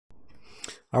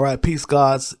All right, peace,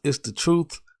 gods. It's the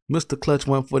truth. Mr. Clutch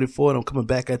 144, and I'm coming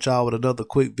back at y'all with another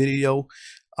quick video.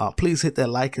 Please hit that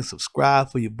like and subscribe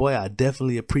for your boy. I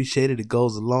definitely appreciate it. It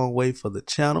goes a long way for the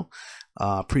channel.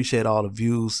 Appreciate all the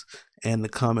views and the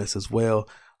comments as well.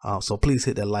 So please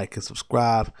hit that like and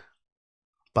subscribe.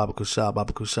 Baba Kusha,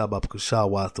 Baba Kusha, Baba Kusha,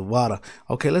 watch the water.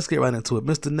 Okay, let's get right into it.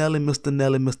 Mr. Nelly, Mr.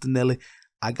 Nelly, Mr. Nelly,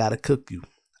 I gotta cook you.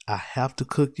 I have to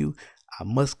cook you. I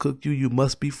must cook you. You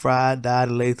must be fried, dyed,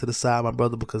 and laid to the side, my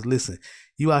brother, because listen,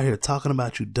 you out here talking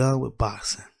about you done with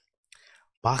boxing.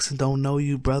 Boxing don't know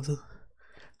you, brother.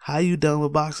 How you done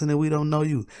with boxing and we don't know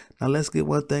you? Now let's get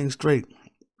one thing straight.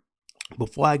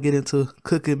 Before I get into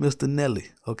cooking Mr. Nelly,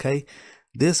 okay?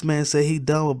 This man said he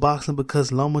done with boxing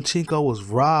because Lomachenko was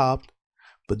robbed,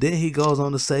 but then he goes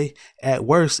on to say, at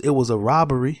worst, it was a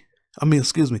robbery.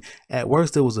 At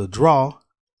worst, it was a draw,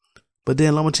 but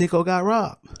then Lomachenko got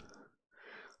robbed.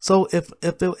 So if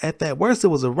at worst it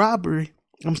was a robbery,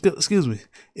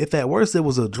 if at worst it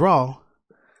was a draw,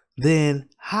 then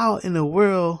how in the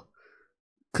world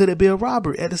could it be a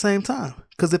robbery at the same time?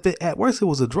 Because if at worst it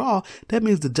was a draw, that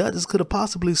means the judges could have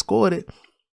possibly scored it,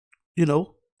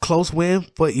 close win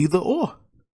for either or.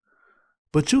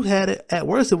 But you had it, at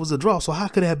worst it was a draw, so how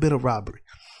could it have been a robbery?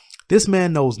 This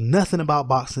man knows nothing about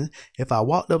boxing. If I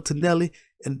walked up to Nelly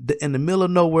in the middle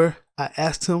of nowhere, I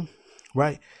asked him,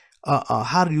 right,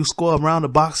 how do you score a round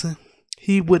of boxing?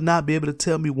 He would not be able to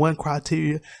tell me one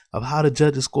criteria of how the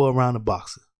judges score a round of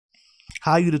boxing.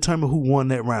 How you determine who won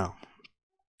that round?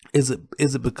 Is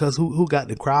it because who got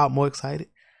the crowd more excited?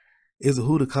 Is it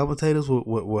who the commentators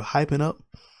were hyping up?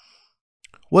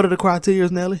 What are the criteria,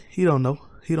 Nelly? He don't know.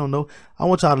 He don't know. I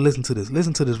want y'all to listen to this.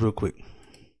 Listen to this real quick.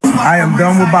 I am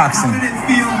done with boxing.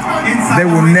 They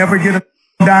will never get a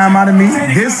dime out of me.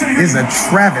 This is a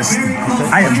travesty.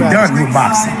 I am done with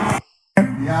boxing.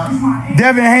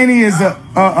 Devin Haney is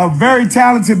a very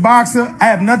talented boxer. I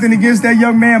have nothing against that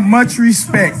young man. Much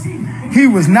respect. He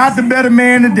was not the better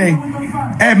man today.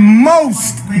 At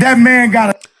most, that man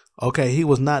got a... Okay, he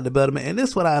was not the better man. And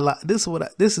this is what I like. This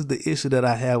is the issue that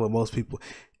I have with most people.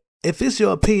 If it's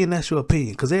your opinion, that's your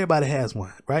opinion, because everybody has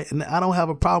one, right? And I don't have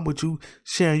a problem with you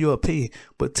sharing your opinion,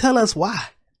 but tell us why.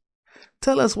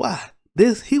 Tell us why.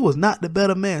 He was not the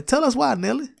better man. Tell us why,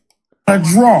 Nelly. A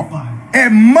draw. At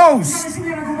most,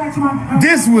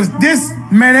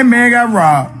 that man got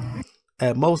robbed.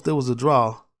 At most, it was a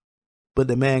draw, but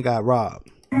the man got robbed.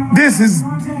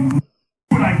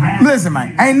 Listen,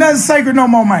 man, ain't nothing sacred no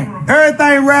more, man.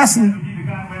 Everything wrestling.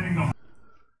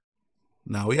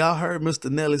 Now, we all heard Mr.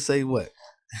 Nelly say what?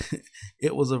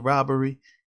 It was a robbery.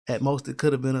 At most, it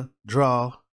could have been a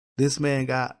draw. This man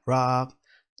got robbed.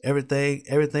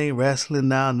 Everything wrestling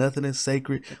now. Nothing is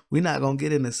sacred. We're not going to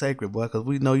get into sacred, boy, because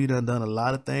we know you done a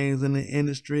lot of things in the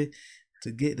industry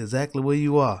to get exactly where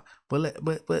you are. But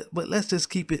let's just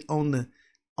keep it on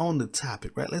the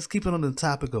topic, right? Let's keep it on the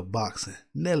topic of boxing.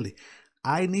 Nelly,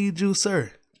 I need you,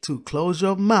 sir, to close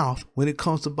your mouth when it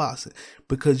comes to boxing,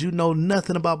 because you know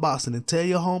nothing about boxing. And tell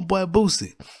your homeboy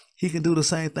Boosie he can do the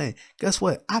same thing. Guess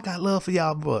what? I got love for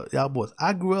y'all boys.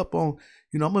 I grew up on,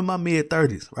 I'm in my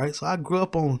mid-30s, right? So I grew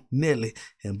up on Nelly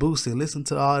and Boosie and listened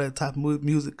to all that type of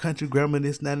music, country, grammar,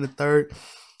 this, that, and the third.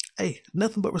 Hey,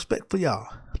 nothing but respect for y'all.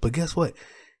 But guess what?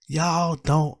 Y'all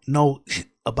don't know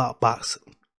about boxing.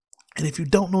 And if you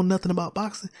don't know nothing about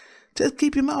boxing, just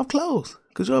keep your mouth closed,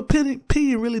 because your opinion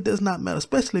really does not matter,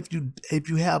 especially if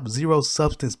you have zero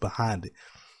substance behind it.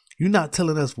 You're not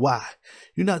telling us why.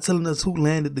 You're not telling us who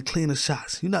landed the cleanest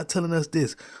shots. You're not telling us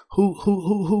this.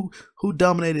 Who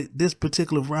dominated this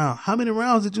particular round. How many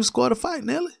rounds did you score to fight,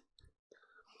 Nelly?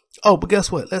 Oh, but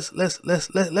guess what?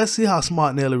 Let's see how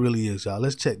smart Nelly really is, y'all.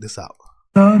 Let's check this out.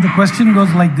 The question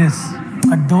goes like this.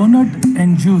 A donut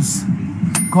and juice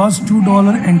cost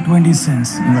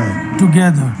 $2.20 Right.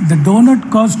 together. The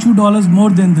donut costs $2 more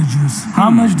than the juice. How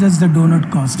much does the donut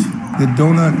cost? The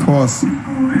donut costs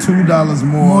 $2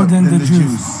 more than the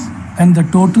juice. And the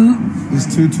total is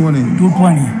 $2.20.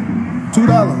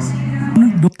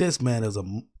 $2.20. This man is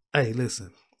hey,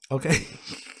 listen, okay?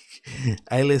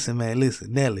 Hey, listen, man,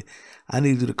 listen, Nelly, I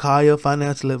need you to call your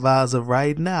financial advisor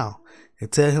right now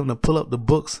and tell him to pull up the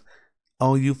books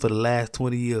on you for the last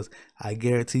 20 years. I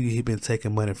guarantee you he's been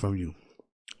taking money from you.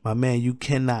 My man, you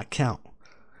cannot count.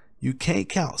 You can't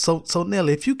count. So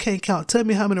Nelly, if you can't count, tell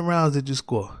me how many rounds did you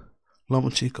score?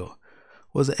 Lomachenko.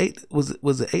 Was it 8? Was it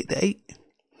 8-8?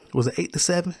 Was it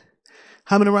 8-7?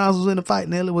 How many rounds was in the fight,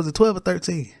 Nelly? Was it 12 or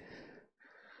 13?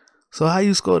 So how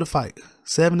you scored the fight?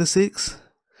 7-6?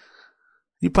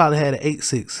 You probably had an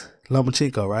 8-6.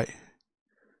 Lomachenko, right?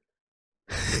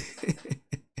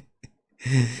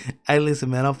 Hey, listen,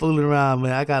 man, I'm fooling around,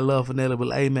 man. I got love for Nelly,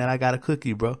 but hey, man, I gotta cook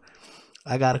you, bro.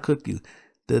 I gotta cook you.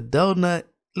 The donut.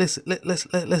 Listen, let's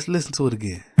listen to it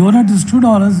again. Donut is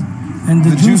 $2 and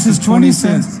the juice is 20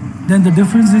 cents. Then the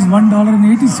difference is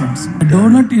 $1.80. The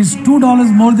donut is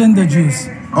 $2 more than the juice.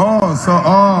 Oh,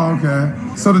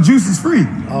 okay. So the juice is free.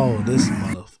 Oh, this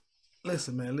mother.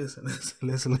 Listen, man, listen.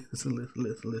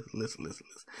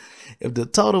 If the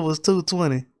total was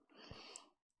 $2.20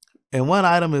 and one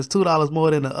item is $2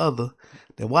 more than the other,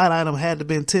 then one item had to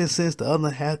been 10 cents, the other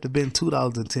had to been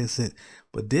 $2.10.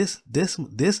 But this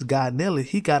guy Nelly,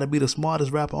 he got to be the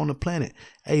smartest rapper on the planet.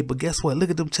 Hey, but guess what? Look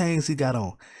at them chains he got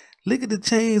on. Look at the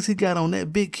chains he got on.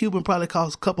 That big Cuban probably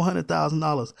cost a couple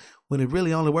 $100,000 when it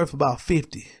really only worth about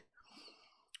 50.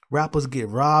 Rappers get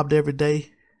robbed every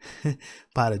day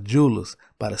by the jewelers,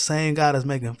 by the same guy that's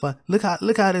making fun. Look how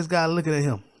this guy looking at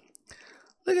him.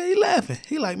 Look at he laughing.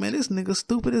 He like, man, this nigga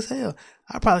stupid as hell.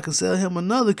 I probably could sell him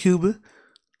another Cuban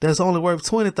that's only worth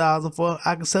 $20,000 for.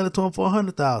 I can sell it to him for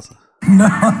 $100,000. No.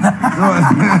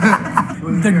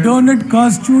 The donut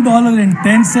costs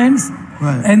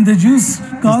 $2.10 and the juice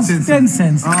costs 10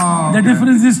 cents. Oh, okay. The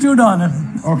difference is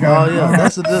 $2. Okay. Oh yeah,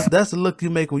 that's the look you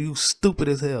make when you stupid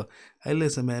as hell. Hey,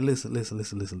 listen, man, listen.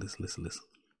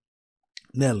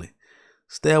 Nelly,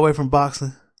 stay away from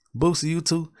boxing. Boosie, you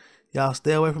too. Y'all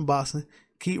stay away from boxing.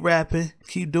 Keep rapping.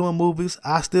 Keep doing movies.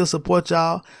 I still support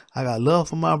y'all. I got love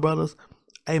for my brothers.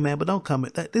 Hey man, but don't come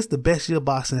in. This is the best year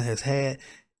boxing has had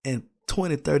in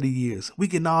 20, 30 years. We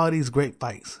getting all these great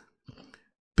fights.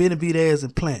 Benavidez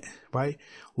and Plant, right?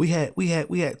 We had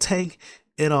Tank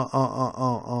and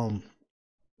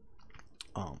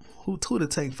who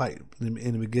did Tank fight in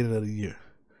the beginning of the year?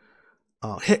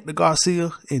 Hector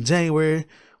Garcia in January.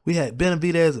 We had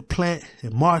Benavidez and Plant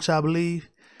in March, I believe,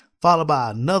 followed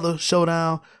by another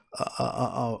showdown.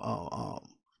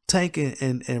 Tank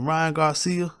and Ryan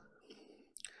Garcia.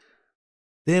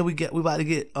 Then we about to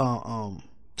get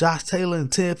Josh Taylor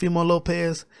and Teofimo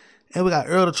Lopez, and we got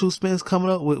Earl the True Spence coming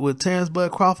up with Terrence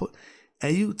Bud Crawford.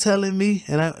 And you telling me,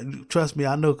 and trust me,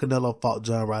 I know Canelo fought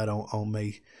John Wright on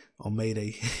May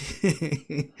Day,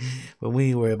 but we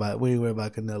ain't worried about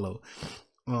Canelo,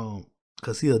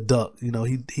 cause he a duck, you know,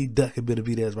 he ducking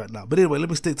Benavidez right now. But anyway, let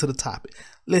me stick to the topic.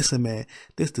 Listen, man,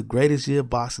 this is the greatest year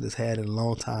boxing has had in a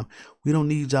long time. We don't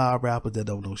need y'all rappers that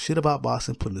don't know shit about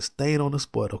boxing putting a stain on the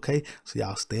sport, okay? So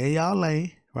y'all stay in y'all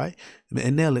lane, right?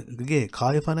 And Nelly, again,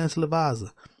 call your financial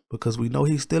advisor, because we know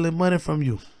he's stealing money from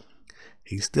you.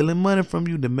 He's stealing money from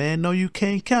you. The man know you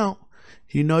can't count.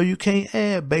 You know you can't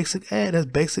add. Basic add. That's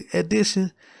basic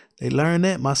addition. They learn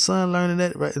that. My son learning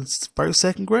that right in first,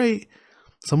 second grade.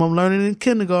 Some of them learning in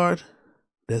kindergarten.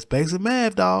 That's basic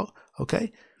math, dog.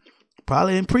 Okay?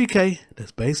 Probably in pre-K.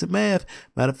 That's basic math.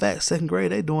 Matter of fact, second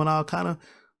grade, they doing all kind of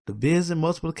division,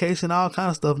 multiplication, all kind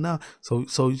of stuff now. So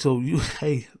you,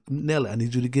 hey, Nelly, I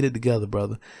need you to get it together,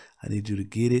 brother. I need you to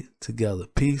get it together.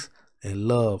 Peace and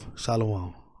love.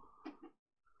 Shalom.